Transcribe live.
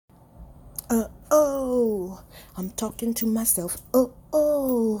Oh, I'm talking to myself.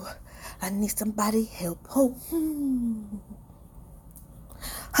 Oh, I need somebody help. Oh,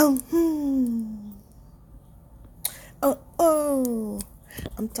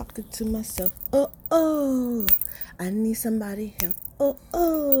 I'm talking to myself. Oh, I need somebody help. Oh,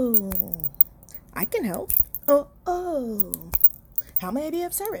 I can help. Oh, how may I be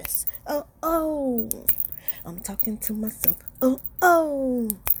of service? Oh, I'm talking to myself. Oh,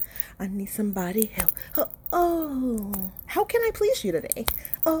 I need somebody help. Oh, how can I please you today?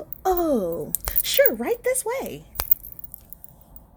 Oh, sure, right this way.